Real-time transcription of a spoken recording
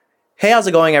Hey, how's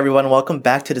it going, everyone? Welcome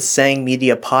back to the Sang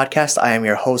Media Podcast. I am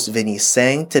your host, Vinny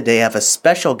Sang. Today, I have a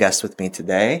special guest with me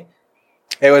today.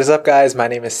 Hey, what is up, guys? My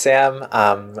name is Sam.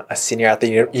 I'm a senior at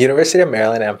the University of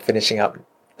Maryland, and I'm finishing up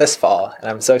this fall, and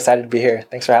I'm so excited to be here.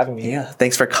 Thanks for having me. Yeah,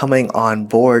 thanks for coming on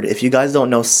board. If you guys don't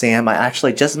know Sam, I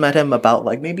actually just met him about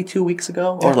maybe 2 weeks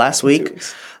ago or last week.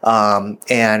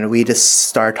 And we just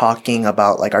started talking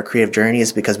about our creative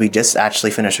journeys because we just actually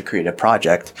finished a creative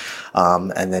project.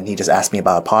 And then he just asked me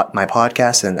about my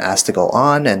podcast and asked to go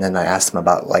on. And then I asked him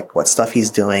about what stuff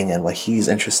he's doing and what he's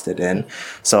interested in.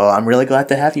 So I'm really glad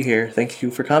to have you here. Thank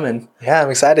you for coming. Yeah, I'm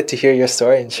excited to hear your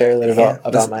story and share a little bit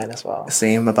about mine as well.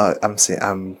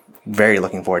 I'm very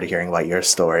looking forward to hearing about your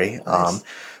story. Nice.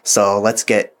 So let's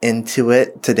get into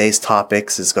it. Today's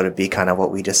topics is going to be kind of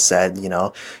what we just said,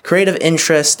 creative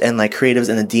interest and creatives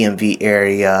in the DMV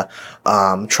area,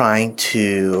 trying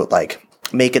to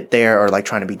make it there or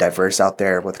trying to be diverse out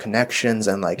there with connections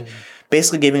and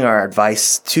basically giving our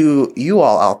advice to you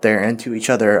all out there and to each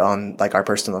other on our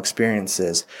personal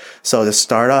experiences. So to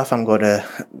start off, I'm going to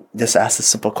just ask a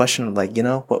simple question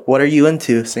what are you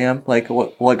into, Sam?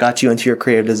 What got you into your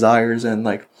creative desires and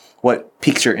what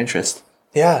piques your interest?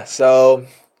 Yeah, so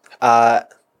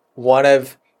one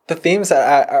of the themes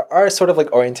that are sort of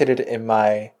oriented in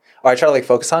I try to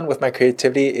focus on with my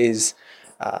creativity is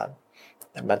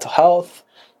mental health,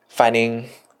 finding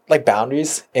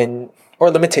boundaries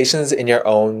or limitations in your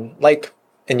own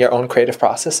creative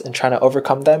process and trying to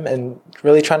overcome them and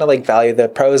really trying to value the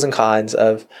pros and cons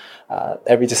of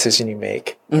every decision you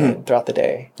make throughout the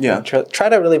day. Yeah. And try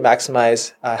to really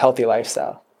maximize a healthy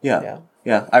lifestyle. Yeah.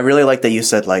 I really like that you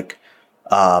said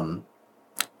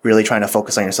really trying to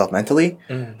focus on yourself mentally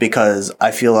because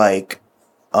I feel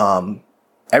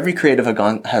every creative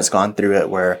has gone through it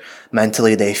where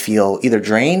mentally they feel either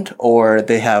drained or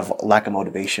they have lack of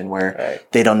motivation where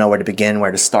they don't know where to begin,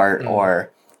 where to start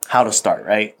or how to start,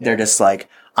 right? Yeah. They're just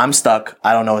I'm stuck.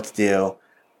 I don't know what to do.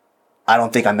 I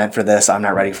don't think I'm meant for this. I'm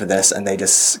not ready for this. And they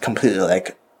just completely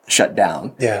shut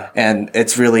down. Yeah. And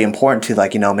it's really important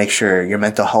to make sure your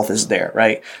mental health is there,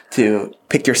 right? To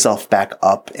pick yourself back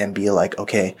up and be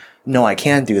okay, no, I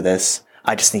can do this.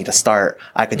 I just need to start.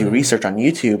 I could do research on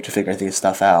YouTube to figure this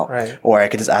stuff out. Right. Or I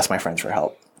could just ask my friends for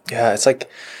help. Yeah.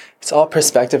 It's all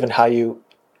perspective and how you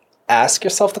ask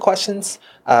yourself the questions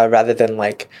rather than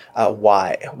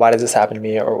why does this happen to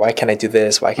me, or why can't I do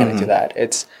this, why can't I do that.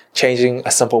 It's changing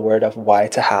a simple word of why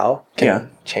to how can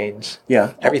change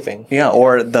everything.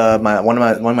 Or one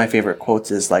of my favorite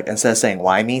quotes is instead of saying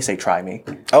why me, say try me.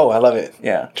 Oh, I love it.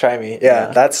 Try me.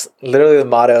 That's literally the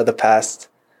motto of the past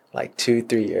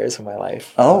 2-3 years of my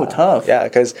life. Tough.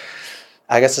 Because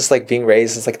I guess it's being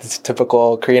raised as this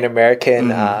typical Korean American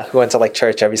who went to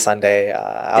church every Sunday.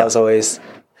 I was always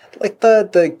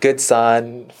the good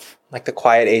son, the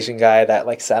quiet Asian guy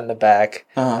that sat in the back,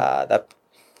 that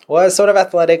was sort of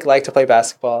athletic, liked to play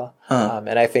basketball.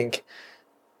 And I think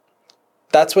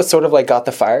that's what sort of got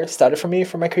the fire started for me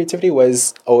for my creativity,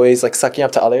 was always sucking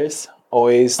up to others,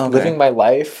 always living my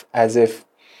life as if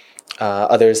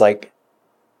others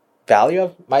value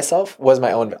of myself was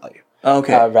my own value.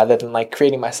 Rather than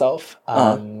creating myself.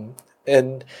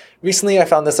 And recently I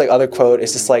found this other quote.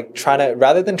 It's just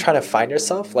rather than trying to find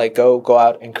yourself, go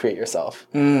out and create yourself.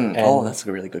 And, that's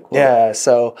a really good quote. Yeah.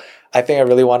 So I think I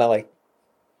really want to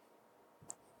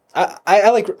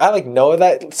I know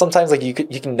that sometimes you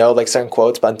can know certain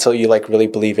quotes, but until you really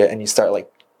believe it and you start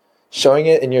showing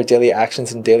it in your daily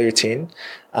actions and daily routine,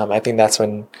 I think that's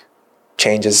when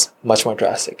change is much more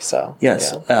drastic. So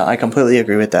yes, I completely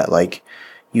agree with that.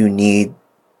 You need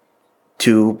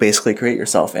to basically create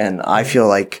yourself. And I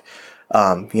feel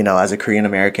as a Korean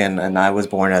American, and I was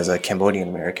born as a Cambodian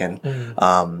American,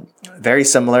 very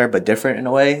similar but different in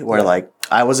a way where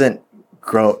I didn't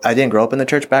grow up in the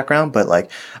church background,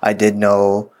 but I did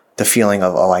know the feeling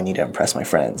of, I need to impress my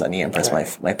friends. I need to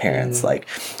impress my parents.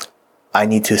 I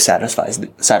need to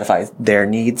satisfy their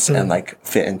needs and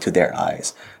fit into their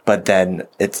eyes. But then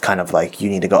it's kind of you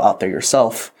need to go out there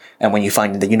yourself. And when you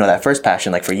find that, that first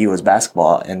passion, for you was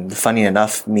basketball. And funny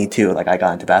enough, me too, I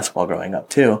got into basketball growing up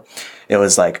too. It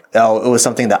was it was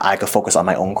something that I could focus on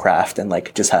my own craft and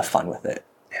just have fun with it.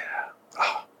 Yeah.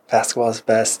 Oh, basketball is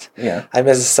best. Yeah. I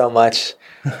miss it so much,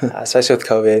 especially with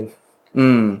COVID.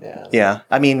 Yeah.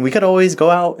 I mean, we could always go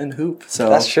out and hoop. So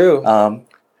that's true.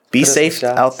 Be safe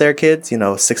out there, kids.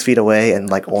 6 feet away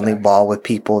and only ball with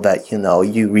people that,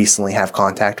 you recently have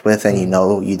contact with and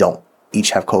you don't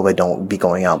each have COVID. Don't be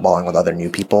going out balling with other new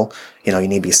people. You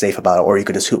need to be safe about it, or you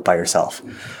could just hoop by yourself.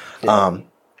 Yeah.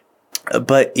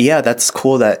 But yeah, that's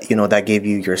cool that, that gave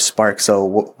you your spark.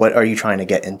 So what are you trying to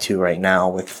get into right now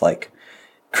with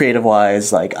creative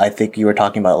wise, like I think you were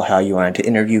talking about how you wanted to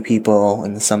interview people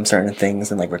and some certain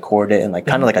things and like record it and like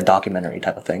kind of like a documentary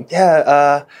type of thing.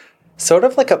 Yeah, sort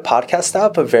of like a podcast style,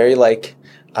 but very like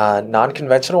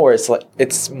non-conventional, where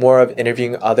it's more of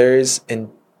interviewing others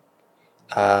in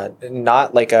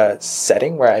not like a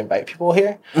setting where I invite people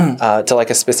here to like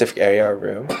a specific area or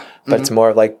room, but it's more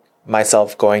of like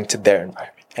myself going to their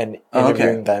environment and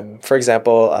interviewing them. For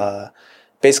example,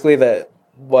 basically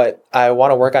what I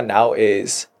want to work on now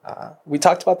is we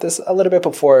talked about this a little bit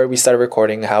before we started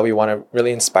recording, how we want to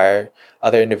really inspire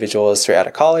other individuals straight out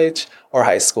of college or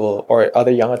high school or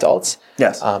other young adults.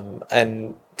 Yes.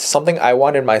 And something I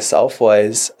wanted myself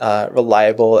was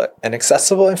reliable and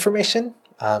accessible information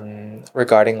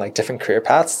regarding like different career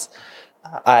paths.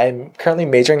 I'm currently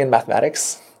majoring in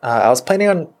mathematics. I was planning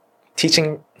on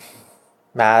teaching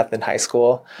math in high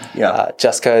school,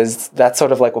 just because that's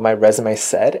sort of like what my resume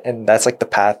said, and that's like the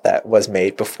path that was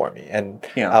made before me. And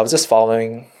I was just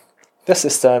following the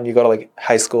system. You go to like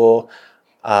high school,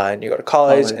 and you go to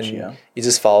college and you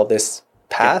just follow this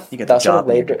path. You get the job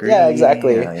and your degree. Yeah,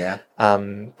 exactly. Yeah.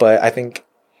 But I think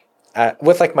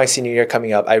with like my senior year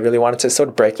coming up, I really wanted to sort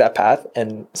of break that path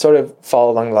and sort of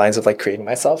follow along the lines of like creating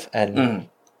myself. And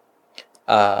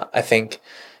I think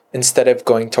instead of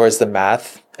going towards the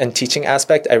math and teaching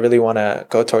aspect, I really want to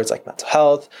go towards like mental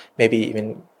health, maybe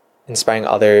even inspiring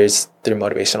others through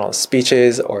motivational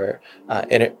speeches or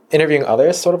interviewing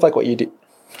others, sort of like what you do.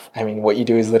 I mean, what you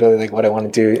do is literally like what I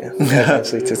want to do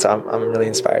eventually too. So I'm really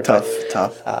inspired.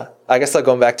 Tough. I guess like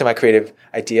going back to my creative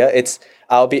idea,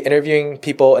 I'll be interviewing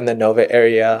people in the Nova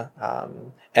area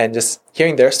and just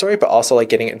hearing their story, but also like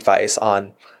getting advice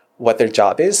on what their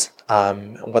job is,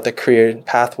 what their career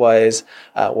path was,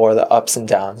 what are the ups and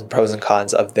downs and pros and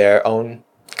cons of their own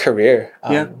career.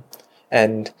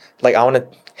 And like I want to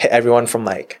hit everyone from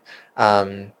like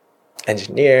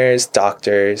engineers,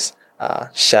 doctors,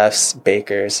 chefs,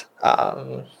 bakers,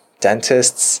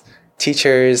 dentists,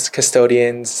 teachers,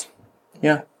 custodians.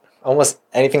 Yeah. Almost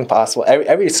anything possible.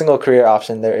 Every single career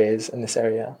option there is in this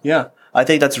area. Yeah. I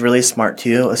think that's really smart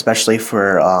too, especially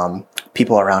for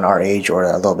people around our age or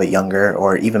a little bit younger,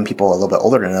 or even people a little bit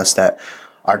older than us that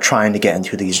are trying to get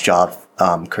into these job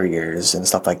careers and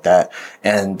stuff like that.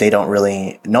 And they don't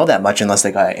really know that much unless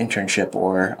they got an internship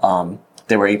or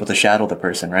they were able to shadow the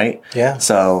person, right? Yeah.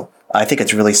 So I think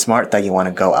it's really smart that you want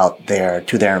to go out there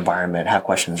to their environment, have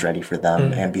questions ready for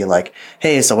them and be like,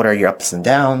 hey, so what are your ups and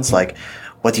downs? Like,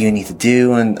 what do you need to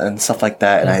do and stuff like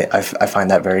that. And I find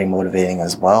that very motivating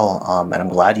as well. And I'm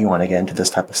glad you want to get into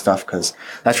this type of stuff because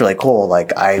that's really cool.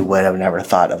 Like I would have never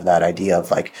thought of that idea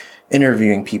of like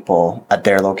interviewing people at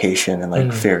their location and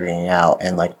like figuring out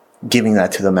and like giving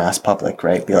that to the mass public,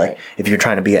 right? Be like, if you're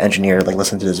trying to be an engineer, like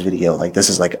listen to this video, like this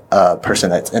is like a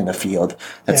person that's in the field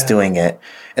that's doing it.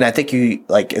 And I think you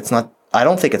like, I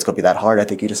don't think it's going to be that hard. I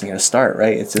think you just need to start,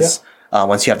 right? It's just,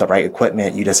 once you have the right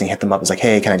equipment, you just need to hit them up. It's like,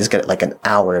 hey, can I just get like an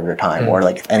hour of your time or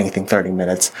like if anything, 30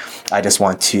 minutes. I just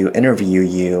want to interview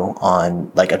you on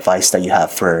like advice that you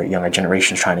have for younger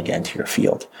generations trying to get into your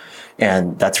field.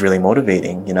 And that's really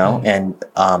motivating, you know? And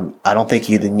I don't think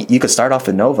you could start off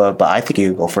with Nova, but I think you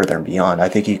could go further and beyond. I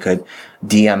think you could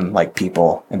DM like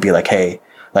people and be like, hey,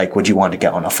 like, would you want to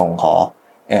get on a phone call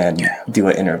and do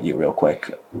an interview real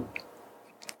quick?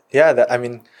 Yeah, I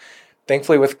mean,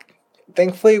 thankfully with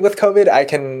COVID, I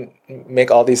can make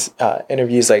all these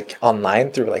interviews like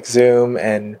online through like Zoom,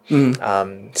 and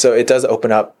so it does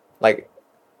open up like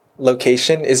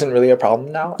location isn't really a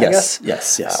problem now. I guess.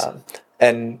 Yes.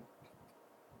 And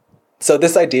so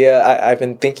this idea I've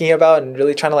been thinking about and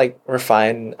really trying to like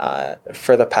refine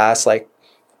for the past like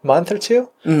month or two,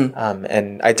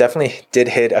 and I definitely did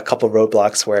hit a couple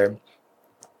roadblocks where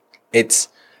it's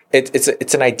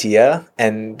an idea,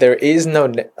 and there is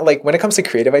no like when it comes to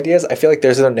creative ideas, I feel like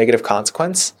there's no negative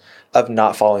consequence of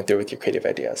not following through with your creative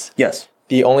ideas. Yes.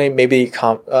 The only maybe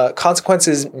consequence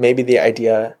is maybe the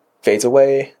idea fades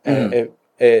away and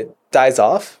it dies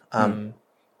off.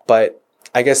 But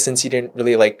I guess since you didn't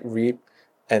really like reap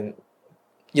and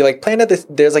you like planted this,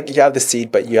 there's like you have the seed,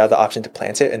 but you have the option to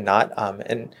plant it and not.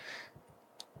 And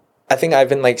I think I've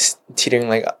been like teetering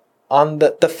like on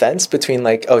the fence between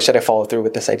like, oh, should I follow through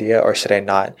with this idea or should I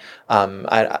not?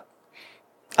 Or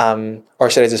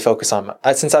should I just focus on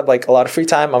since I have like a lot of free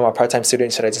time, I'm a part-time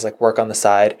student, should I just like work on the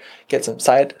side, get some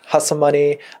side hustle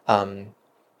money, and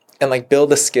like build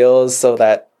the skills so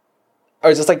that,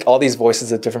 or just like all these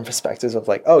voices of different perspectives of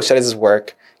like, oh, should I just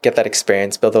work, get that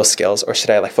experience, build those skills, or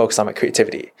should I like focus on my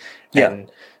creativity and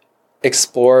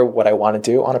explore what I want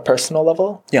to do on a personal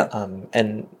level?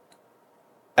 And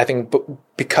I think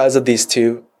because of these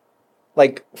two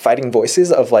like fighting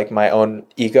voices of like my own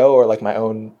ego or like my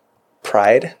own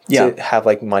pride to have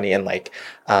like money and like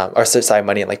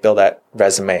money and like build that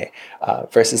resume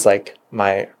versus like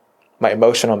my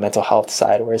emotional mental health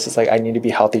side, where it's just like I need to be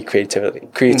healthy creatively.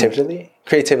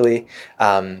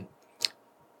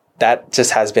 That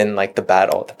just has been like the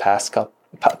battle the past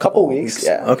couple weeks.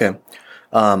 Yeah. Okay.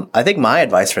 I think my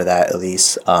advice for that, at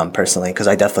least personally, because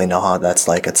I definitely know how that's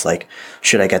like, it's like,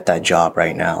 should I get that job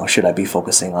right now? Should I be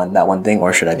focusing on that one thing,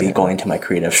 or should I be going to my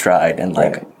creative stride and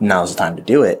like now's the time to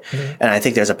do it? And I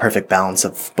think there's a perfect balance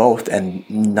of both, and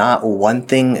not one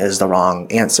thing is the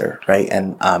wrong answer, right?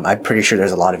 And I'm pretty sure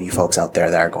there's a lot of you folks out there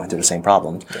that are going through the same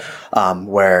problems,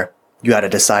 where you got to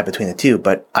decide between the two.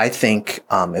 But I think,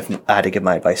 if I had to give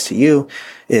my advice to you,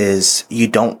 is you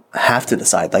don't have to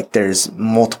decide. Like, there's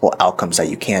multiple outcomes that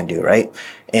you can do, right?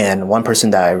 And one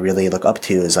person that I really look up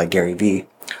to is like Gary Vee.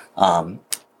 And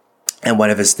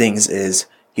one of his things is,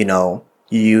 you know,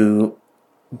 you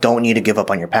don't need to give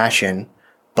up on your passion,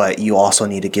 but you also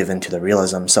need to give into the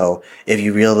realism. So if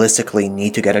you realistically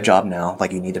need to get a job now,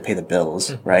 like you need to pay the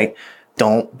bills, right?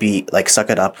 Don't be like, suck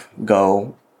it up,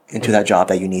 go into that job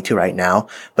that you need to right now,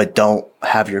 but don't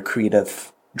have your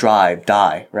creative drive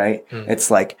die, right?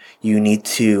 It's like, you need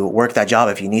to work that job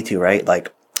if you need to, right?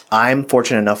 Like, I'm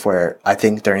fortunate enough where I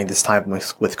think during this time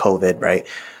with COVID, right,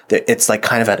 it's like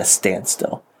kind of at a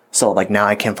standstill. So like now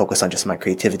I can focus on just my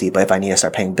creativity, but if I need to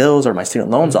start paying bills or my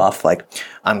student loans off, like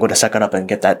I'm going to suck it up and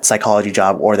get that psychology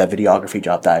job or that videography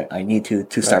job that I need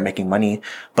to start making money.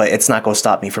 But it's not going to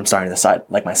stop me from starting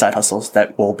my side hustles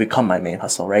that will become my main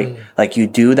hustle, right? Like, you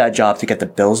do that job to get the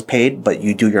bills paid, but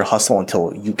you do your hustle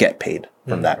until you get paid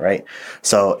from that, right?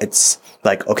 So it's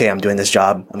like, okay, I'm doing this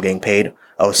job, I'm getting paid.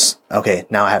 Oh, okay,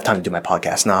 now I have time to do my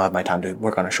podcast. Now I have my time to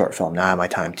work on a short film. Now I have my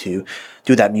time to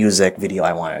do that music video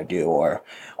I want to do, or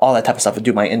all that type of stuff, to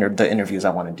do the interviews I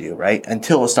want to do, right?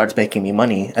 Until it starts making me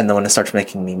money. And then when it starts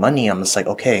making me money, I'm just like,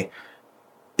 okay,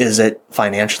 is it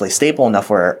financially stable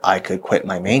enough where I could quit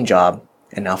my main job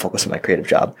and now focus on my creative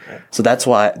job? Right. So that's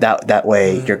why that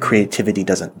way your creativity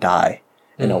doesn't die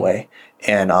in a way.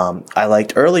 And I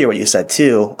liked earlier what you said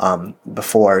too,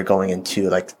 before going into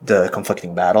like the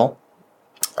conflicting battle.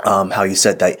 How you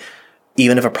said that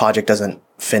even if a project doesn't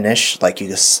finish, like, you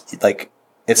just, like,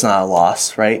 it's not a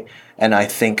loss, right? And I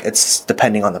think it's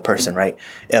depending on the person, right?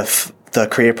 If the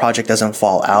creative project doesn't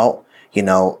fall out, you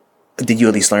know, did you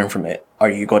at least learn from it? Are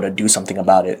you going to do something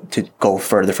about it to go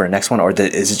further for the next one? Or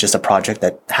is it just a project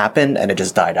that happened and it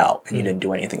just died out and you didn't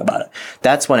do anything about it?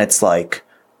 That's when it's like,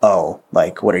 oh,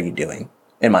 like, what are you doing?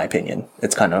 In my opinion,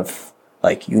 it's kind of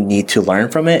like, you need to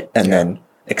learn from it and then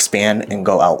expand and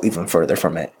go out even further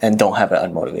from it, and don't have it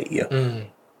unmotivate you.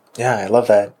 Yeah, I love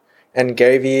that. And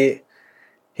Gary Vee,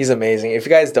 he's amazing. If you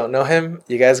guys don't know him,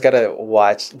 you guys gotta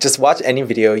watch any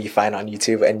video you find on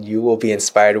YouTube, and you will be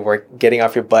inspired to work, getting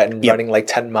off your butt and running like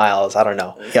 10 miles. I don't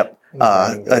know.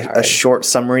 A short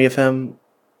summary of him: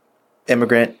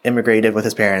 immigrated with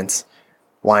his parents,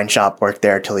 wine shop, worked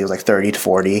there till he was like 30 to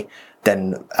 40,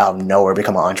 then out of nowhere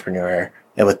become an entrepreneur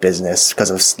and with business because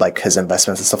of like his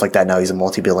investments and stuff like that. Now he's a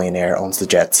multi-billionaire, owns the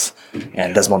Jets,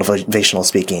 and does motivational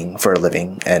speaking for a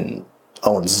living, and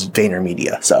owns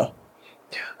VaynerMedia. So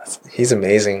he's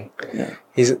amazing.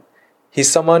 He's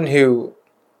someone who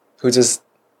just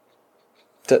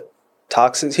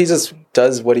talks. He just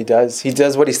does what he does. He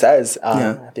does what he says.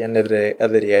 At the end of the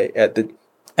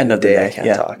day, I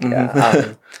can't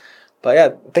talk. But yeah,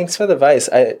 thanks for the advice.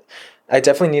 I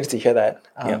definitely needed to hear that,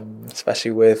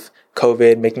 especially with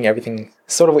COVID making everything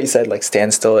sort of what you said, like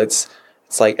standstill. It's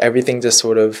like everything just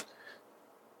sort of,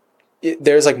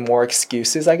 there's like more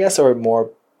excuses, I guess, or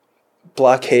more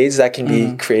blockades that can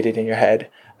be created in your head,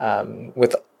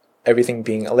 with everything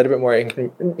being a little bit more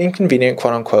inconvenient,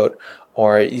 quote unquote,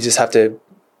 or you just have to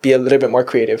be a little bit more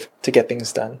creative to get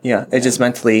things done. Yeah, it's just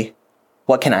mentally,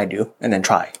 what can I do? And then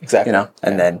try. Exactly. You know,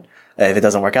 and then if it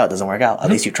doesn't work out, it doesn't work out. At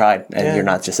least you tried, and you're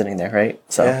not just sitting there, right?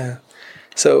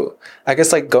 So I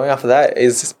guess like going off of that,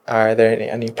 are there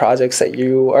any projects that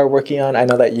you are working on? I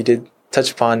know that you did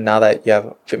touch upon, now that you have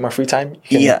a bit more free time,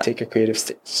 you can take your creative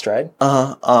stride.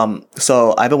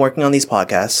 So I've been working on these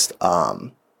podcasts,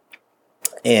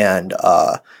 and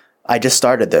I just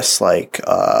started this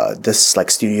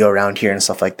studio around here and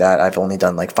stuff like that. I've only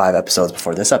done like 5 episodes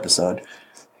before this episode.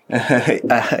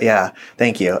 Yeah,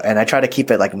 thank you. And I try to keep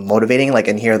it like motivating. Like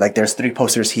in here, like there's 3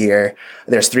 posters here.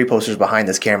 There's 3 posters behind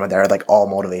this camera that are like all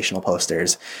motivational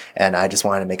posters. And I just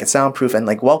wanted to make it soundproof and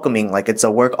like welcoming, like it's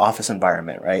a work office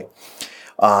environment, right?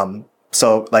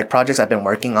 so like projects I've been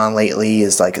working on lately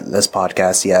is like this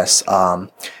podcast, yes.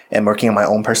 And working on my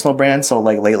own personal brand. So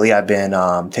like lately I've been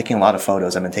taking a lot of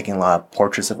photos. I've been taking a lot of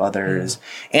portraits of others,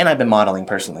 and I've been modeling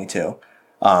personally too.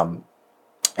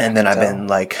 And then I've been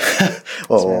like,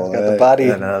 oh, got the body.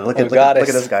 No, look at this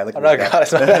guy. Look at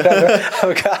this guy.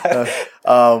 Oh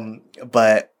God.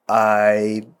 But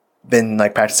I've been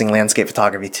like practicing landscape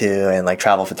photography too, and like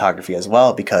travel photography as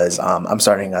well, because I'm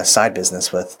starting a side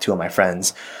business with two of my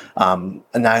friends. I'm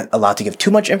not allowed to give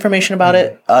too much information about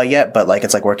it yet, but like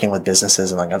it's like working with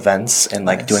businesses and like events and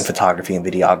like doing photography and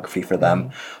videography for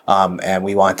them. And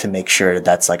we want to make sure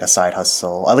that's like a side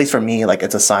hustle. At least for me, like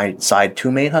it's a side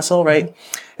to main hustle, right?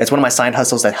 It's one of my side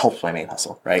hustles that helps my main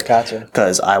hustle, right? Gotcha.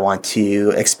 Because I want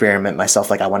to experiment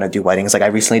myself. Like I want to do weddings. Like I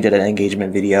recently did an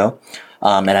engagement video,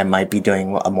 and I might be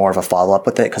doing more of a follow up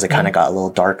with it because it kind of got a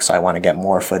little dark. So I want to get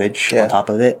more footage on top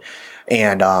of it.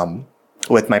 And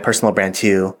with my personal brand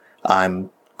too,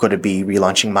 I'm going to be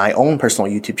relaunching my own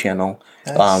personal YouTube channel.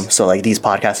 Nice. So like these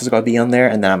podcasts are going to be on there,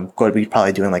 and then I'm going to be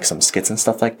probably doing like some skits and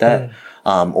stuff like that,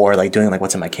 or like doing like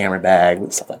what's in my camera bag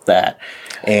and stuff like that.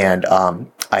 And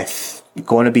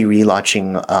going to be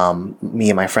relaunching me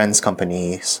and my friends'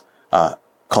 companies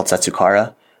called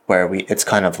Setsukara, where it's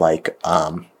kind of like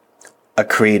a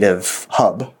creative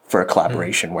hub for a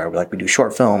collaboration where we do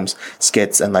short films,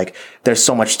 skits, and like there's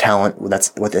so much talent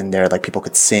that's within there. Like people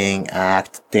could sing,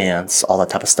 act, dance, all that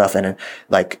type of stuff. And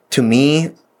like to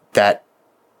me, that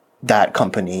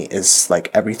company is like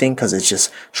everything, because it's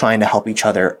just trying to help each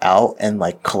other out and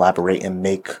like collaborate and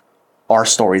make our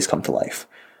stories come to life.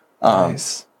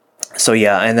 Nice. So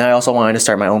yeah, and then I also wanted to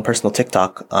start my own personal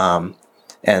TikTok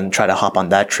and try to hop on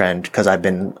that trend, because I've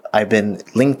been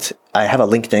linked. I have a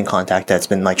LinkedIn contact that's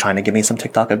been like trying to give me some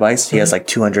TikTok advice. He has like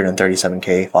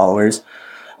 237K followers,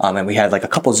 and we had like a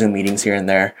couple Zoom meetings here and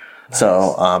there. Nice.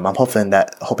 So I'm hoping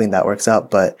that works out.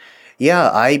 But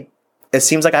yeah, it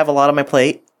seems like I have a lot on my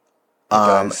plate,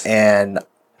 and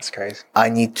that's crazy. I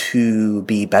need to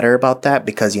be better about that,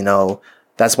 because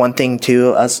that's one thing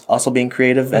too, us also being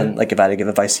creative. And like if I had to give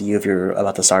advice to you if you're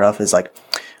about to start off, is like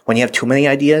when you have too many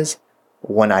ideas,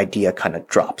 one idea kind of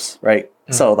drops, right?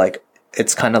 So like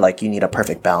it's kind of like you need a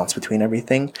perfect balance between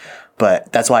everything.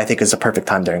 But that's why I think it's a perfect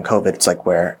time during COVID. It's like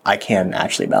where I can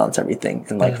actually balance everything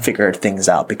and like figure things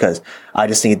out, because I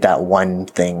just need that one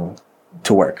thing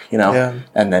to work, and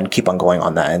then keep on going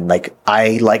on that. And like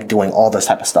I like doing all this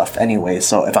type of stuff anyway.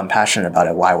 So if I'm passionate about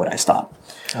it, why would I stop?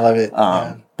 I love it.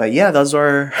 But yeah, those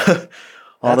were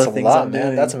all that's the things I'm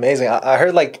doing. That's amazing. I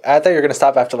heard I thought you were gonna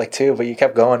stop after like 2, but you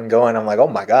kept going and going. I'm like, oh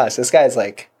my gosh, this guy's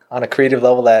like on a creative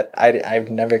level that I've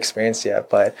never experienced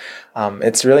yet. But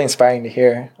it's really inspiring to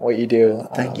hear what you do.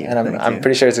 Thank you. And I'm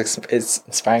pretty sure it's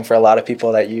inspiring for a lot of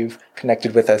people that you've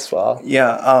connected with as well.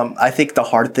 Yeah. I think the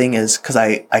hard thing is because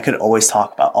I could always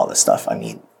talk about all this stuff. I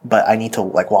mean, but I need to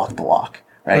like walk the walk.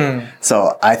 Right.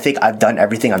 So I think I've done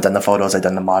everything. I've done the photos, I've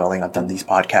done the modeling, I've done these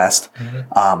podcasts.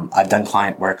 I've done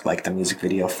client work, like the music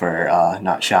video for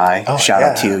Not Shy. Shout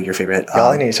out to your favorite.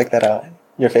 Y'all need to check that out.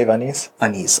 Your fave Anis?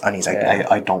 Anis. Yeah.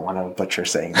 I don't want to butcher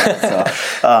saying that.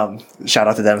 So shout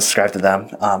out to them, subscribe to them,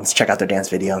 check out their dance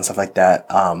video and stuff like that.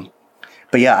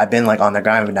 But yeah, I've been like on the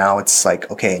grind. Now it's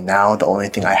like, okay, now the only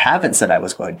thing I haven't said I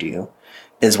was going to do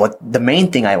is what the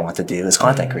main thing I want to do is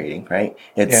content creating, right?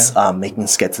 It's making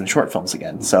skits and short films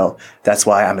again. So that's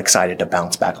why I'm excited to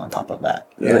bounce back on top of that.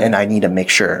 Yeah. And I need to make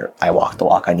sure I walk the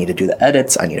walk. I need to do the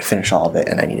edits. I need to finish all of it,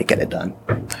 and I need to get it done.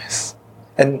 Nice.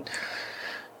 And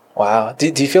wow. Do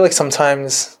you feel like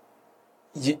sometimes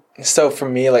so for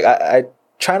me, like I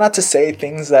try not to say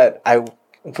things that I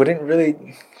wouldn't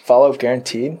really follow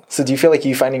guaranteed. So do you feel like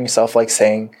you finding yourself like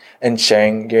saying and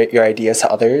sharing your ideas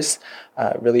to others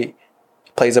really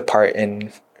plays a part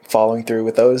in following through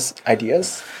with those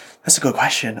ideas? That's a good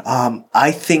question.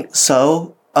 I think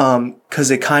so.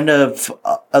 Cause it kind of,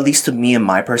 at least to me and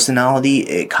my personality,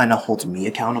 it kind of holds me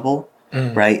accountable.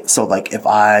 Right. So like if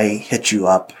I hit you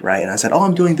up, right, and I said, oh,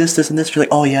 I'm doing this, and this, you're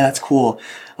like, oh yeah, that's cool.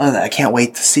 I can't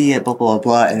wait to see it, blah, blah,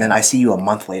 blah. And then I see you a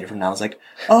month later from now. I was like,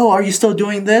 oh, are you still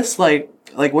doing this? Like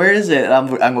where is it? I'm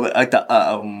like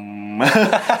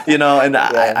and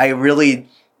I really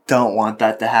don't want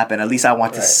that to happen. At least I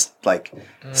want to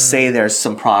say there's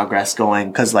some progress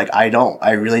going, because like I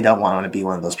really don't want to be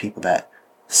one of those people that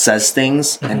says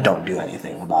things and don't do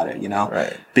anything about it,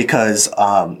 right? Because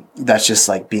that's just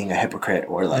like being a hypocrite,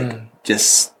 or like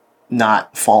just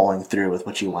not following through with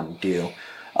what you want to do.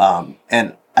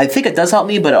 And I think it does help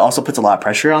me, but it also puts a lot of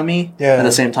pressure on me. Yeah. At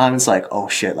the same time, it's like, oh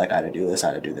shit, like I had to do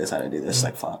this,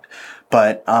 like fuck.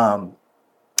 But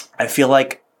I feel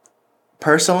like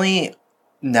personally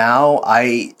now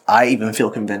I even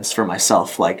feel convinced for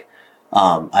myself, like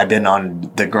I've been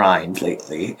on the grind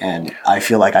lately, and I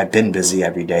feel like I've been busy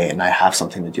every day, and I have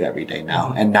something to do every day now.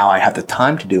 Mm-hmm. And now I have the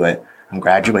time to do it. I'm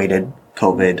graduated,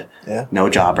 COVID, Yeah. no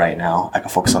job right now. I can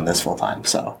focus on this full time.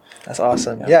 So That's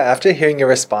awesome. Yeah, after hearing your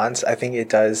response, I think it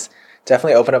does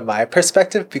definitely open up my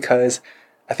perspective, because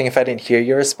I think if I didn't hear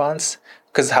your response,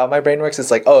 because how my brain works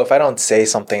is like, oh, if I don't say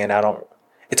something and I don't,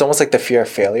 it's almost like the fear of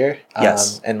failure.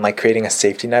 Yes. And like creating a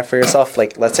safety net for yourself.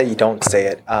 Like, let's say you don't say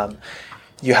it.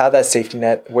 You have that safety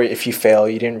net where if you fail,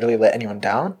 you didn't really let anyone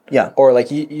down. Yeah. Or like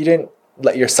you didn't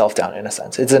let yourself down in a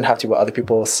sense. It doesn't have to be what other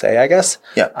people say, I guess.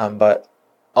 Yeah. But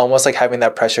almost like having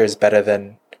that pressure is better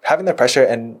than having that pressure,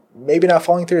 and maybe not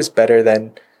following through is better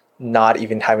than not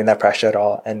even having that pressure at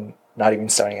all and not even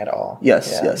starting at all.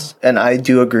 Yes, Yeah. yes. And I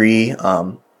do agree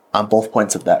on both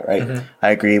points of that, right? Mm-hmm.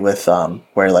 I agree with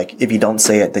where like if you don't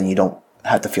say it, then you don't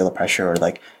have to feel the pressure, or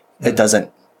like it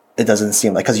doesn't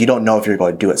seem like, because you don't know if you're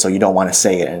going to do it, so you don't want to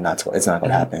say it, and it's not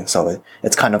going to happen. So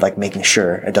it's kind of like making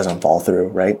sure it doesn't fall through,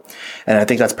 right? And I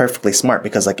think that's perfectly smart,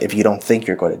 because like if you don't think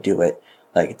you're going to do it,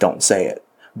 like don't say it.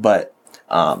 But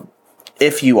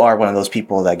if you are one of those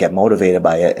people that get motivated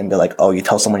by it and be like, oh, you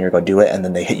tell someone you're going to do it, and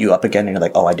then they hit you up again, and you're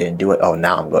like, oh, I didn't do it. Oh,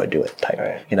 now I'm going to do it type.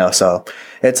 Right. You know, so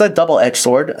it's a double-edged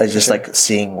sword. It's just like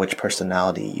seeing which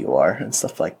personality you are and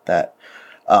stuff like that.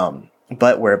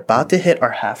 But we're about to hit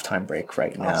our halftime break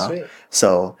right now. Sweet.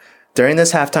 So during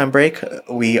this halftime break,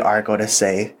 we are going to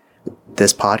say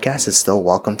this podcast is still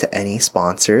welcome to any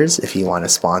sponsors. If you want to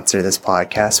sponsor this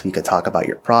podcast, we could talk about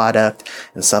your product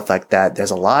and stuff like that.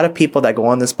 There's a lot of people that go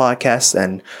on this podcast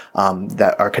and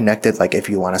that are connected. Like if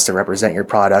you want us to represent your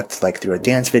product, like through a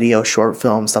dance video, short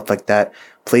film, stuff like that,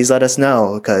 please let us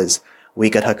know, because we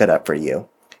could hook it up for you.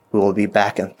 We will be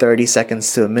back in 30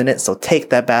 seconds to a minute. So take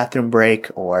that bathroom break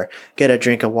or get a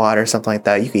drink of water, something like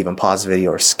that. You can even pause the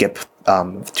video or skip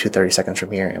to 30 seconds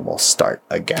from here, and we'll start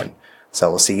again. So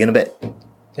we'll see you in a bit.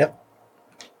 Yep.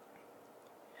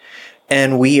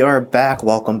 And we are back.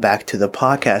 Welcome back to the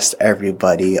podcast,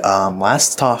 everybody.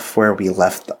 Last off where we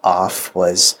left off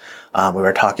was we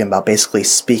were talking about basically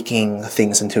speaking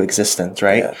things into existence,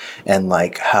 right? Yeah. And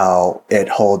like how it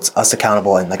holds us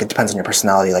accountable, and like it depends on your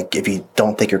personality. Like if you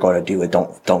don't think you're going to do it,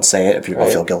 don't say it if you're going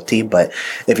to feel guilty. But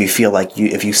if you feel like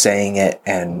if you saying it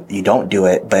and you don't do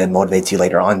it, but it motivates you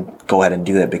later on, go ahead and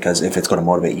do it, because if it's going to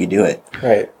motivate you, do it.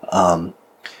 Right.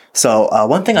 So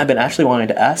one thing I've been actually wanting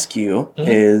to ask you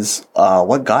is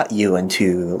what got you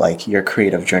into like your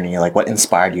creative journey? Like what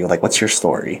inspired you? Like what's your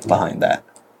story behind that?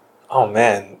 Oh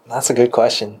man, that's a good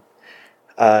question.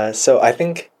 So I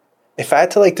think if I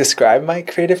had to like describe my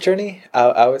creative journey,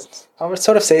 I would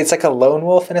sort of say it's like a lone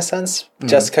wolf in a sense,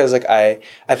 just because like I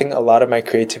think a lot of my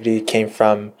creativity came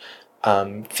from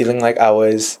feeling like I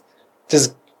was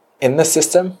just in the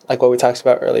system, like what we talked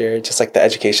about earlier, just like the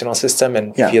educational system,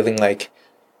 and feeling like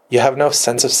you have no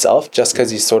sense of self just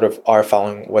because you sort of are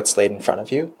following what's laid in front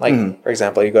of you. Like, for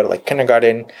example, you go to like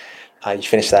kindergarten, you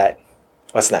finish that.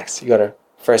 What's next? You go to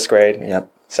first grade,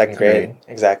 second grade,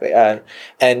 exactly.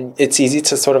 And it's easy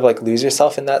to sort of like lose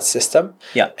yourself in that system.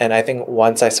 Yeah. And I think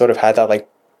once I sort of had that like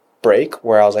break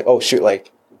where I was like, oh shoot,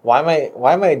 like why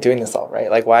am I doing this all, right?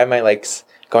 Like why am I like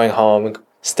going home,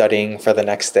 studying for the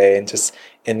next day, and just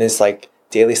in this like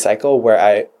daily cycle where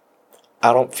I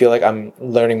don't feel like I'm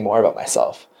learning more about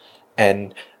myself.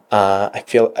 And I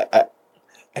feel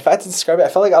if I had to describe it, I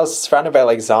felt like I was surrounded by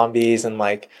like zombies and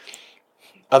like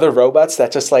other robots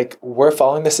that just like were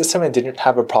following the system and didn't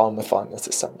have a problem with following the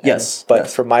system. But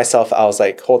for myself, I was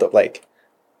like, hold up, like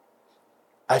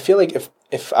I feel like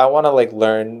if I want to like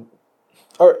learn,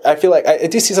 or I feel like I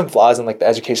do see some flaws in like the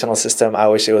educational system. I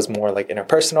wish it was more like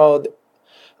interpersonal.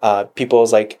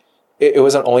 People's like it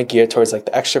wasn't only geared towards like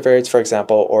the extroverts, for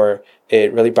example, or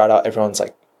it really brought out everyone's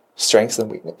like strengths and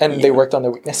weakness, and they worked on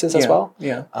their weaknesses as well.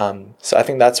 Yeah. So I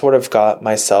think that sort of got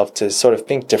myself to sort of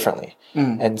think differently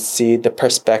and see the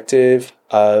perspective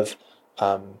of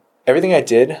everything I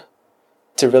did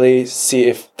to really see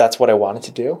if that's what I wanted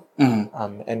to do,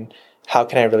 and how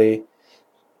can I really.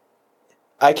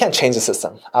 I can't change the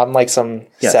system. I'm like some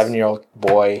 7-year-old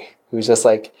boy who's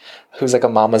like a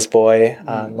mama's boy,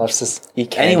 loves to eat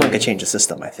candy. Anyone could change the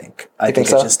system, I think. I think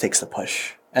so? it just takes the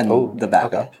push and the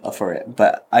backup for it.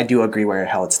 But I do agree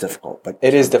how it's difficult. But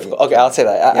it is difficult. Okay, I'll say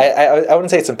that. I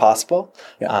wouldn't say it's impossible.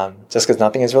 Yeah. Just because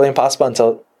nothing is really impossible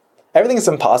until everything is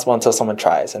impossible until someone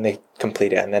tries and they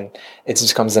complete it, and then it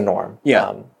just becomes the norm.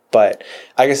 Yeah. But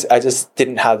I guess I just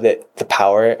didn't have the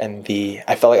power and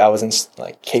I felt like I wasn't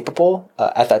like capable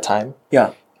at that time.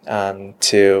 Yeah.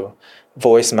 To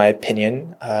voice my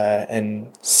opinion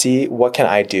and see what can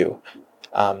I do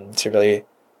to really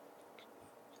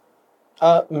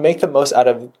make the most out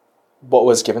of what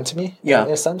was given to me Yeah.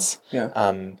 in a sense.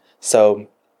 Yeah. So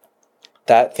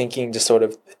that thinking just sort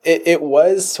of it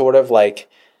was sort of like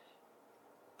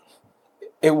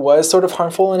it was sort of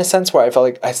harmful in a sense where I felt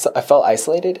like I felt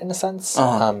isolated in a sense.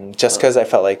 Just because I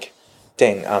felt like,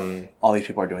 dang, all these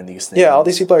people are doing these things. yeah, all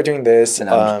these people are doing this, and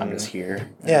I'm just here.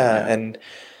 Yeah, and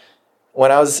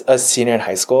when I was a senior in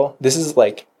high school, this is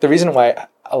like the reason why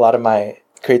a lot of my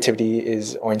creativity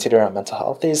is oriented around mental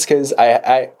health is because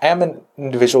I am an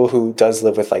individual who does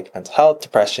live with like mental health,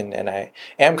 depression, and I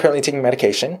am currently taking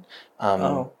medication.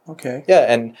 Okay. Yeah,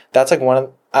 and that's like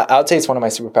I would say it's one of my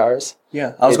superpowers.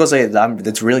 Yeah, I was gonna say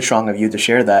it's really strong of you to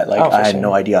share that. Like, I had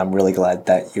no idea. I'm really glad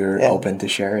that you're open to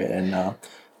share it and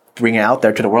bring it out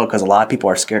there to the world, because a lot of people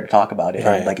are scared to talk about it.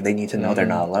 Right. And, like, they need to know they're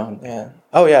not alone. Yeah.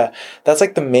 Oh yeah, that's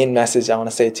like the main message I want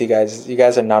to say to you guys. You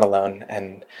guys are not alone,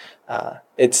 and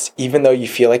it's even though you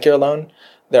feel like you're alone,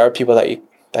 there are people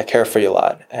that care for you a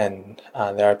lot, and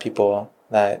there are people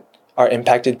that are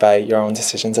impacted by your own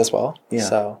decisions as well. Yeah.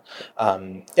 So,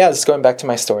 just going back to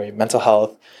my story, mental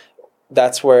health,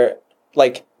 that's where,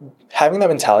 like, having that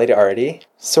mentality already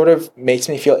sort of makes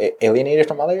me feel alienated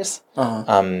from others.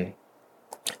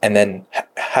 And then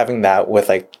having that with,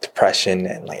 like, depression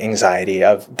and, like, anxiety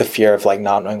of the fear of, like,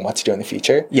 not knowing what to do in the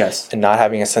future. Yes. And not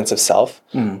having a sense of self.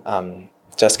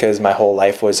 Just because my whole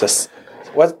life was just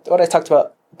what I talked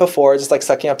about before, just like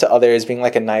sucking up to others, being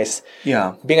like being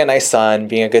a nice son,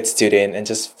 being a good student, and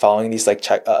just following these like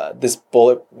this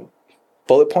bullet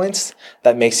points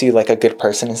that makes you like a good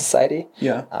person in society.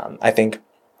 Yeah. I think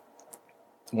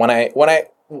when I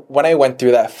went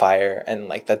through that fire and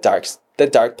like the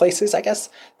dark places, I guess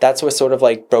that's what sort of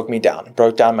like broke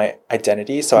down my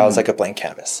identity. So I was like a blank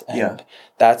canvas, and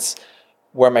that's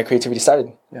where my creativity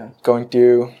started. Yeah. Going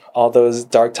through all those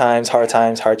dark times,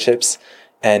 hardships,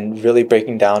 and really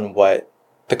breaking down what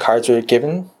the cards were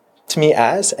given to me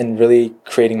as, and really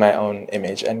creating my own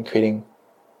image and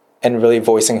really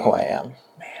voicing who I am.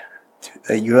 Man,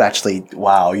 dude, you actually,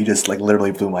 wow, you just like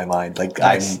literally blew my mind. Like,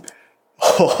 nice.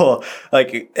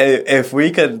 Like, if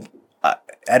we could,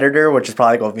 editor, which is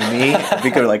probably going to be me, if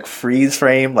we could like freeze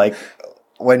frame, like,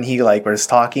 when he like was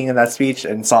talking in that speech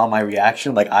and saw my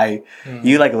reaction, like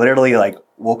you like literally like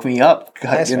woke me up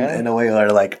in a way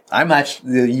where like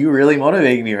you really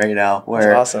motivating me right now.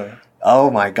 Where that's awesome. Oh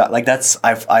my god, like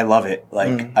I love it.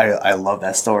 Like I love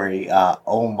that story.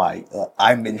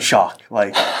 I'm in shock.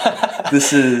 Like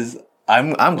this is.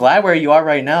 I'm glad where you are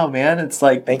right now, man. It's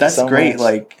like that's so great. Much.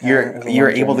 Like you're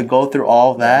able to go through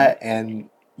all of that and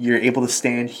you're able to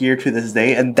stand here to this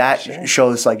day, and that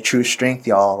shows like true strength,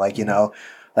 y'all. Like, you know,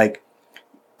 like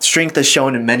strength is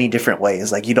shown in many different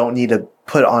ways. Like, you don't need to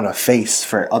put on a face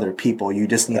for other people. You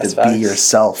just need to be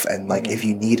yourself. And like, if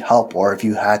you need help or if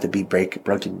you had to be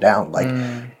broken down, like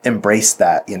embrace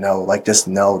that, you know, like just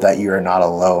know that you're not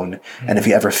alone. And if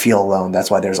you ever feel alone,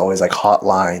 that's why there's always like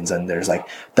hotlines, and there's like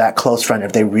that close friend.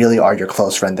 If they really are your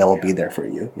close friend, they will be there for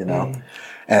you, you know?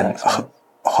 And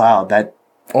wow,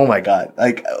 oh my God.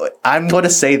 Like, I'm going to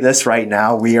say this right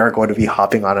now. We are going to be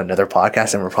hopping on another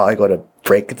podcast, and we're probably going to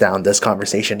break down this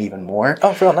conversation even more.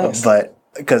 Oh, real nice. But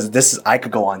because I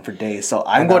could go on for days. So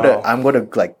I'm going to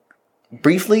like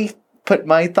briefly put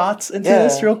my thoughts into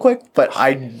this real quick, but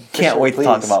I can't wait to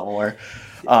talk about more.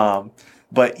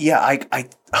 But yeah, I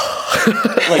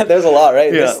like, there's a lot,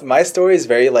 right? Yeah. My story is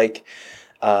very like,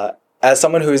 as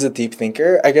someone who is a deep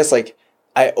thinker, I guess like,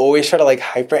 I always try to like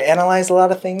hyper analyze a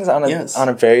lot of things on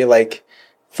a very like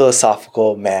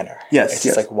philosophical manner. Yes. It's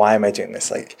just like, why am I doing this?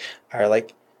 Like, or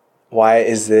like, why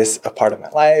is this a part of my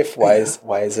life? Why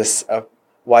is this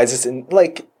in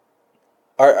like,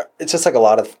 it's just like a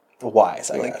lot of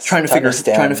whys, I guess. Trying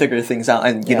to figure things out,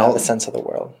 and you know, the sense of the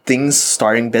world.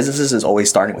 Starting businesses is always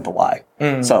starting with the why.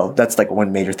 So that's like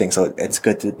one major thing. So it's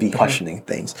good to be questioning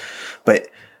things, but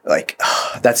like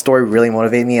that story really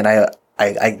motivated me, and I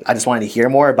just wanted to hear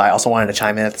more, but I also wanted to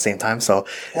chime in at the same time. So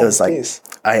it was like,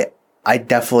 I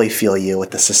definitely feel you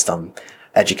with the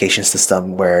education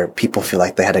system, where people feel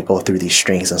like they had to go through these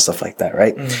strings and stuff like that,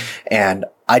 right? And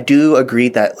I do agree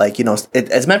that, like, you know,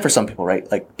 it's meant for some people, right?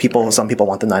 Like some people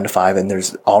want the 9 to 5, and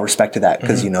there's all respect to that,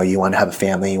 because, you know, you want to have a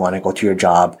family, you want to go to your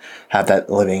job, have that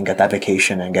living, get that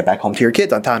vacation, and get back home to your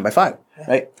kids on time by 5,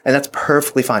 right? And that's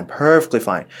perfectly fine.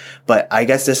 But I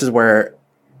guess this is where,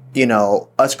 you know,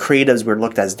 us creatives, we're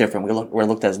looked as different. We're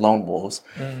looked as lone wolves,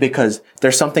 because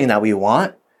there's something that we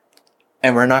want,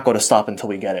 and we're not going to stop until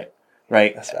we get it,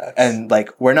 right? And like,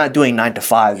 we're not doing 9 to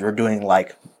 5s. We're doing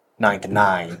like 9 to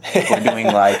 9. We're doing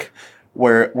like,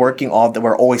 we're working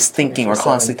we're always thinking. We're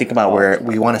constantly thinking about where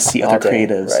we want to see other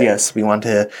creatives. Right. Yes, we want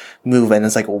to move, and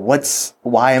it's like,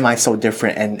 why am I so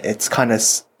different? And it's kind of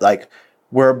like,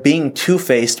 we're being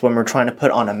two-faced when we're trying to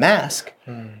put on a mask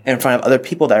in front of other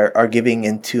people that are giving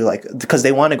into like, because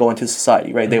they want to go into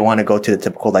society, right? They want to go to the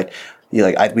typical, like,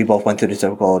 we both went through the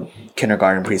typical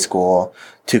kindergarten, preschool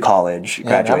to college,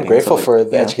 graduating. I'm grateful so, for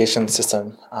the education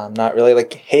system. I'm not really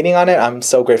like hating on it. I'm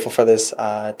so grateful for this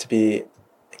to be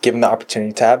given the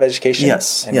opportunity to have education.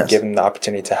 And given the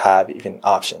opportunity to have even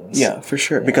options. Yeah, for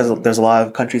sure. Because there's a lot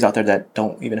of countries out there that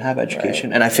don't even have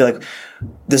education. And I feel like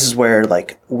this is where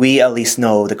like we at least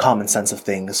know the common sense of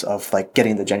things of like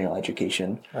getting the general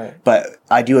education. Right. But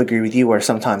I do agree with you where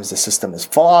sometimes the system is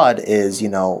flawed is,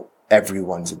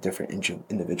 everyone's a different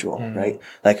individual, right?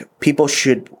 Like people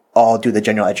should all do the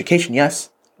general education. Yes.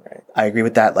 Right. I agree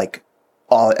with that. Like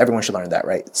everyone should learn that,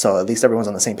 right? So at least everyone's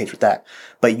on the same page with that.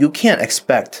 But you can't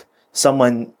expect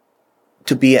someone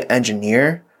to be an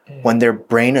engineer when their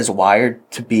brain is wired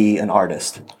to be an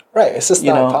artist. Right. It's just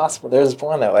not possible. They're just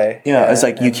born that way. Yeah. It's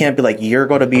like you can't be like, you're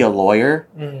going to be a lawyer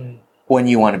when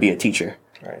you want to be a teacher.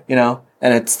 Right.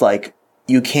 And it's like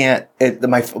you can't.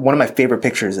 One of my favorite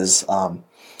pictures is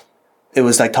it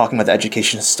was like talking about the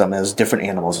education system. It was different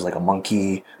animals. It was like a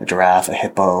monkey, a giraffe, a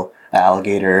hippo, an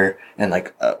alligator, and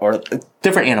like or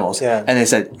different animals. Yeah. And they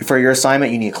said for your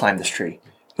assignment, you need to climb this tree.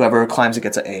 Whoever climbs it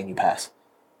gets an A and you pass.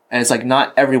 And it's like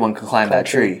not everyone can climb that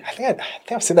tree. I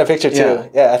think I've seen that picture too.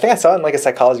 Yeah, I think I saw it in like a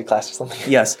psychology class or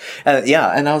something. Yes,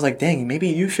 and I was like, dang, maybe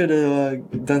you should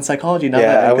have done psychology.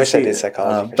 I wish I did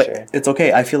psychology but sure. It's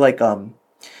okay. I feel like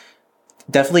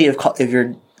definitely if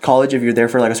you're college, if you're there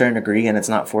for like a certain degree and it's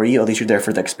not for you, at least you're there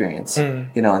for the experience. And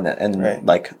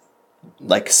right.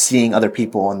 like seeing other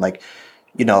people and like.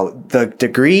 The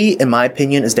degree, in my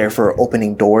opinion, is there for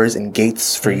opening doors and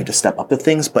gates for you to step up to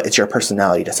things, but it's your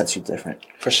personality that sets you different.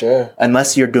 For sure.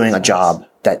 Unless you're doing a job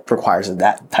that requires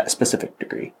that specific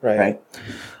degree. Right.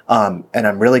 And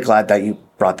I'm really glad that you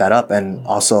brought that up. And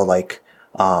also, like,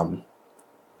 I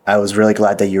was really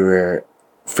glad that you were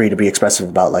free to be expressive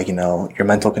about, like, your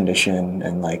mental condition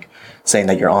and, like, saying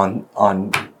that you're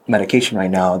on medication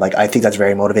right now. Like I think that's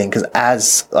very motivating because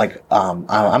as like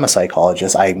I'm a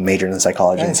psychologist. I majored in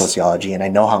psychology and sociology, and I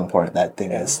know how important that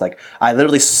thing is. Like I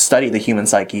literally study the human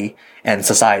psyche and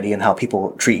society and how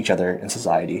people treat each other in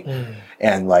society,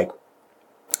 and like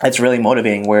it's really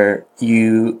motivating where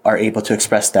you are able to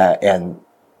express that and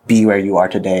be where you are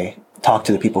today, talk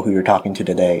to the people who you're talking to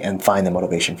today, and find the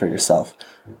motivation for yourself.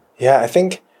 Yeah, I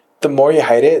think the more you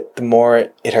hide it, the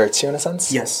more it hurts you in a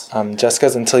sense. Yes. Just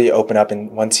because until you open up and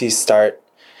once you start,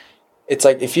 it's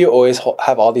like if you always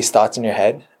have all these thoughts in your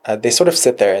head, they sort of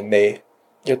sit there and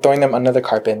you're throwing them under the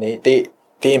carpet and they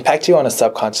impact you on a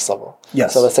subconscious level.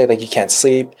 Yes. So let's say like you can't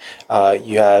sleep,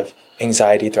 you have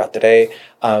anxiety throughout the day.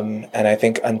 And I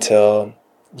think until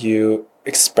you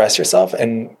express yourself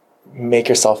and make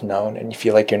yourself known and you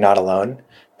feel like you're not alone,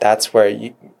 that's where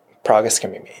progress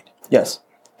can be made. Yes.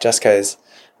 Just because...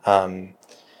 I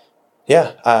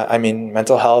mean,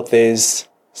 mental health is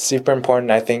super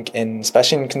important. I think,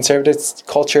 especially in conservative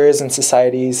cultures and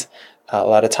societies, a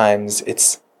lot of times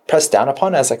it's pressed down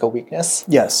upon as like a weakness.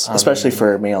 Yes, especially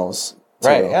for males. Too.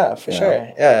 Right. Yeah, for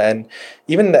sure. Yeah, and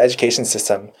even the education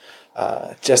system.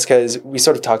 Just because we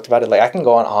sort of talked about it, like I can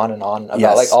go on and on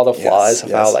about like all the flaws of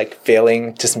how like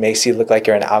failing just makes you look like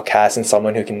you're an outcast and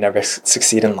someone who can never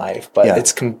succeed in life. But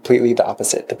it's completely the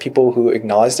opposite. The people who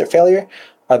acknowledge their failure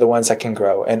are the ones that can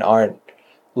grow and aren't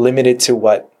limited to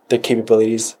what their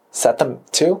capabilities set them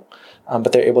to,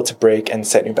 but they're able to break and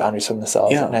set new boundaries for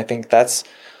themselves. Yeah. And I think that's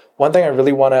one thing I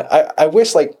really want to, I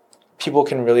wish like people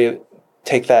can really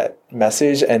take that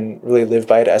message and really live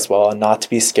by it as well and not to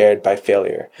be scared by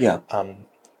failure. Yeah.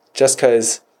 Just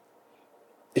because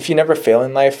if you never fail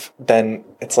in life, then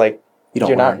it's like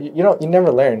you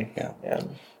never learn. Yeah.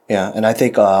 Yeah, and I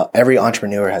think every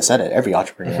entrepreneur has said it. Every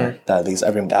entrepreneur that at least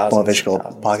every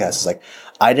motivational podcast is like,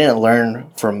 I didn't learn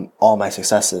from all my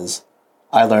successes.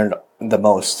 I learned the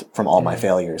most from all my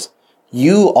failures.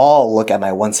 You all look at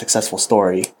my one successful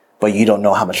story, but you don't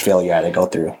know how much failure I had to go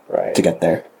through to get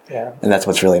there. Yeah, and that's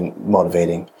what's really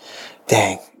motivating.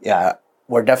 Dang, yeah,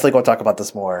 we're definitely going to talk about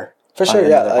this more for sure.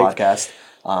 Yeah, the podcast.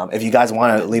 If you guys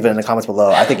want to leave it in the comments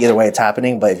below, I think either way it's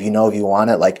happening, but if you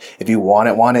want it, like if you want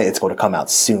it, it's going to come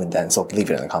out soon then. So leave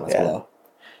it in the comments below.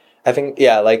 I think,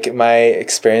 like my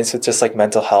experience with just like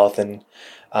mental health and,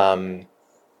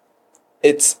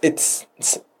 it's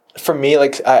for me,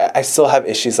 like I still have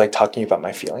issues like talking about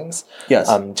my feelings. Yes.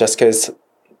 Just because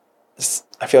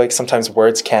I feel like sometimes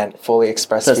words can't fully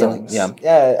express feelings.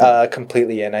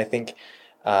 Completely. And I think,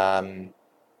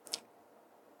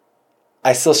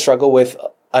 I still struggle with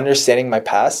understanding my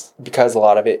past because a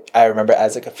lot of it I remember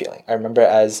as like a feeling. I remember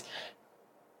as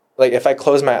like if I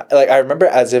close my I remember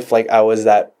as if like I was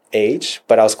that age,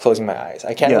 but I was closing my eyes.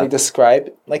 I can't really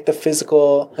describe like the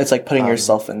physical. It's like putting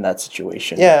yourself in that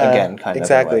situation. Yeah, Again, kind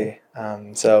exactly.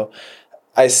 So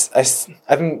I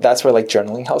think that's where like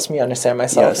journaling helps me understand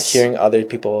myself. Yes. Hearing other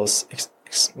people's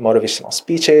motivational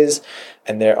speeches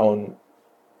and their own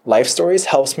life stories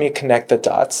helps me connect the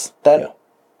dots that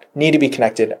need to be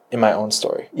connected in my own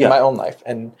story, in my own life.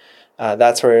 And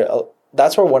that's where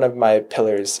one of my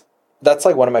pillars, that's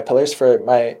like one of my pillars for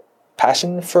my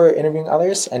passion for interviewing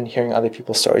others and hearing other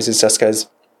people's stories, is just because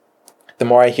the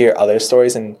more I hear other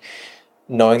stories and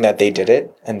knowing that they did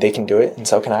it and they can do it and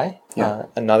so can I,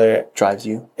 drives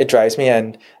you. It drives me,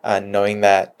 and knowing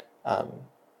that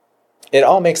it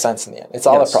all makes sense in the end. It's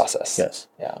all a process. Yes.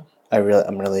 Yeah.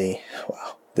 I'm really,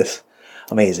 wow, this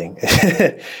amazing.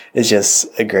 It's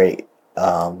just a great,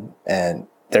 and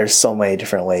there's so many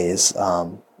different ways.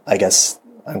 I guess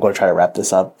I'm going to try to wrap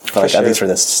this up, but like, at least for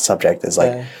this subject, is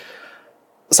like,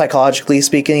 psychologically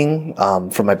speaking,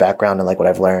 from my background and like what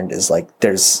I've learned, is like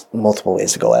there's multiple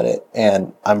ways to go at it,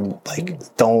 and I'm like,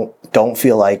 don't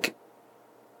feel like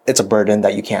it's a burden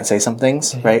that you can't say some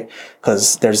things, right?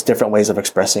 Because there's different ways of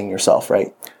expressing yourself,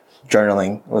 right?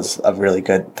 Journaling was a really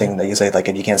good thing that you say, like,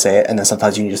 if you can't say it, and then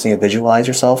sometimes you just need to visualize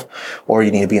yourself, or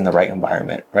you need to be in the right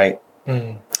environment, right?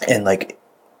 And like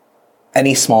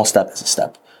any small step is a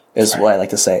step, is what I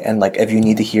like to say. And like, if you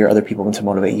need to hear other people to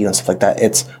motivate you and stuff like that,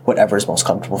 it's whatever is most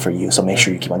comfortable for you. So make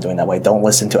sure you keep on doing that way. Don't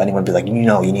listen to anyone be like, you need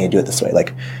to do it this way.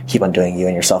 Like, keep on doing you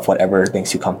and yourself, whatever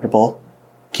makes you comfortable,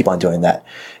 keep on doing that.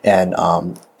 And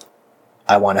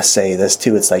I want to say this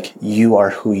too. It's like, you are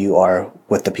who you are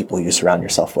with the people you surround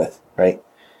yourself with, right?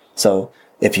 So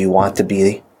if you want to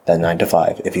be that 9 to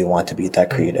 5, if you want to be that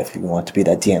creative, if you want to be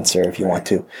that dancer, if you want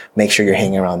to, make sure you're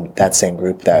hanging around that same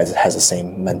group that has the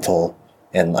same mental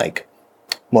and like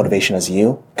motivation as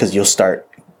you, because you'll start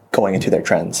going into their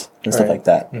trends and stuff like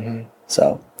that.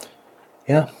 So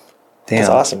yeah. Damn. That's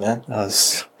awesome, man.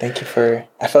 Thank you for.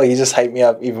 I feel like you just hyped me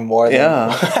up even more.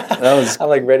 That was. I'm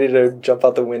like ready to jump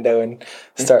out the window and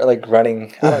start like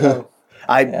running. I don't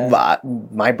know.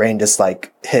 My brain just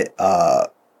like hit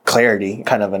clarity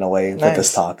kind of in a way with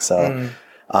this talk. So,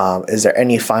 is there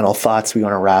any final thoughts we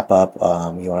want to wrap up?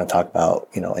 You want to talk about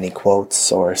any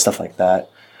quotes or stuff like that?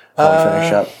 We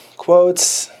finish up.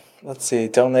 Quotes. Let's see.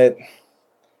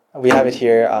 We have it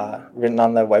here written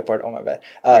on the whiteboard. Oh my bad.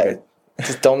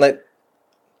 Just don't let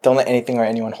anything or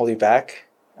anyone hold you back.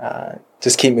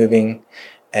 Just keep moving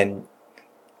and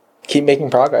keep making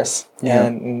progress. Yeah.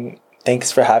 And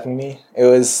thanks for having me.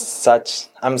 I'm so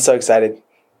excited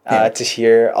to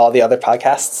hear all the other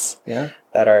podcasts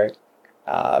that are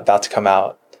about to come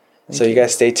out. So you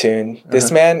guys stay tuned.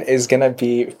 This man is going to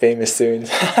be famous soon.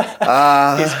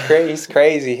 He's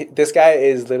crazy. This guy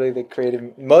is literally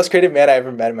the most creative man I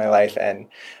ever met in my life. And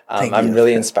I'm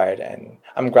really inspired. And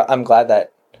I'm glad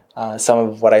that some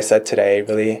of what I said today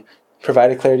really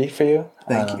provided clarity for you.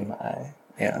 Thank you.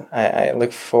 I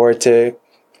look forward to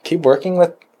keep working with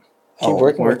you. Keep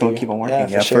on working.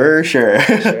 Yeah, for sure.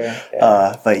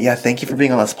 But yeah, thank you for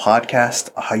being on this podcast.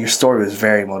 Your story was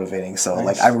very motivating. So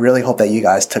like, I really hope that you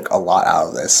guys took a lot out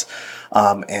of this.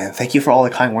 And thank you for all the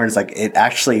kind words. Like, it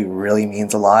actually really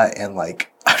means a lot. And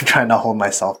like, I'm trying to hold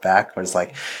myself back, but it's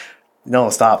like, no,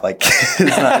 stop. Like,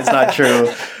 it's not true.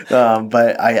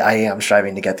 But I am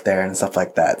striving to get there and stuff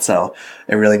like that. So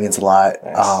it really means a lot.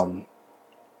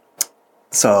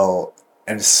 So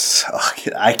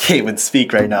I can't even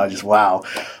speak right now. Just wow.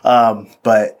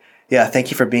 But yeah, thank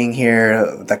you for being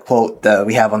here. The quote that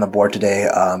we have on the board today,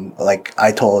 like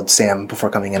I told Sam before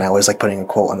coming in, I always like putting a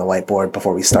quote on the whiteboard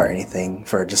before we start anything,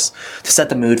 for just to set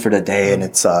the mood for the day. And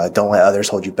it's don't let others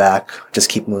hold you back. Just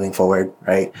keep moving forward,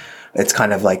 right? It's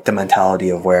kind of like the mentality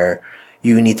of where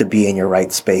you need to be in your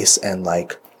right space, and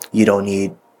like you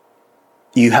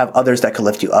have others that could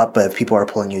lift you up, but if people are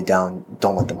pulling you down,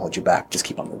 don't let them hold you back. Just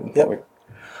keep on moving forward.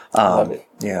 Love it.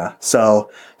 Yeah.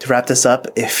 So to wrap this up,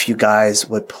 if you guys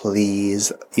would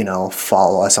please,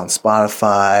 follow us on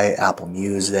Spotify, Apple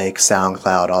Music,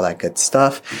 SoundCloud, all that good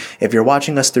stuff. If you're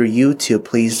watching us through YouTube,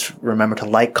 please remember to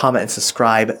like, comment, and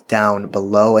subscribe down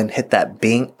below, and hit that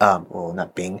hit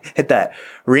that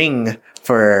ring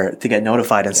to get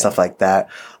notified and stuff like that.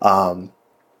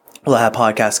 We'll have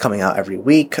podcasts coming out every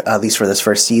week, at least for this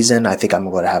first season. I think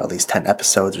I'm going to have at least 10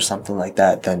 episodes or something like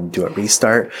that, then do a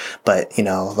restart. But,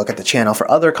 look at the channel for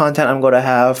other content I'm going to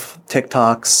have,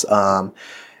 TikToks.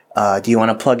 Do you want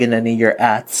to plug in any of your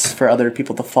ats for other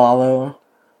people to follow?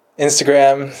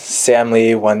 Instagram,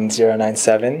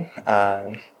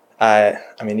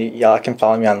 SamLee1097. Y'all can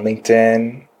follow me on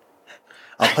LinkedIn.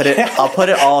 I'll put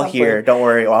it all here. Don't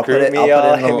worry. I'll put it.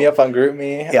 Hit me up on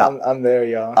GroupMe. Yeah. I'm there,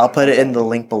 y'all. I'll put it in the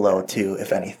link below too,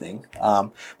 if anything.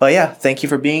 But yeah, thank you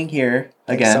for being here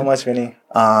again. Thanks so much, Vinny.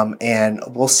 And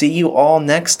we'll see you all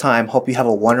next time. Hope you have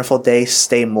a wonderful day.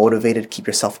 Stay motivated. Keep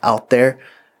yourself out there.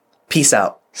 Peace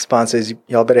out. Sponsors,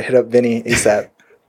 y'all better hit up Vinny ASAP.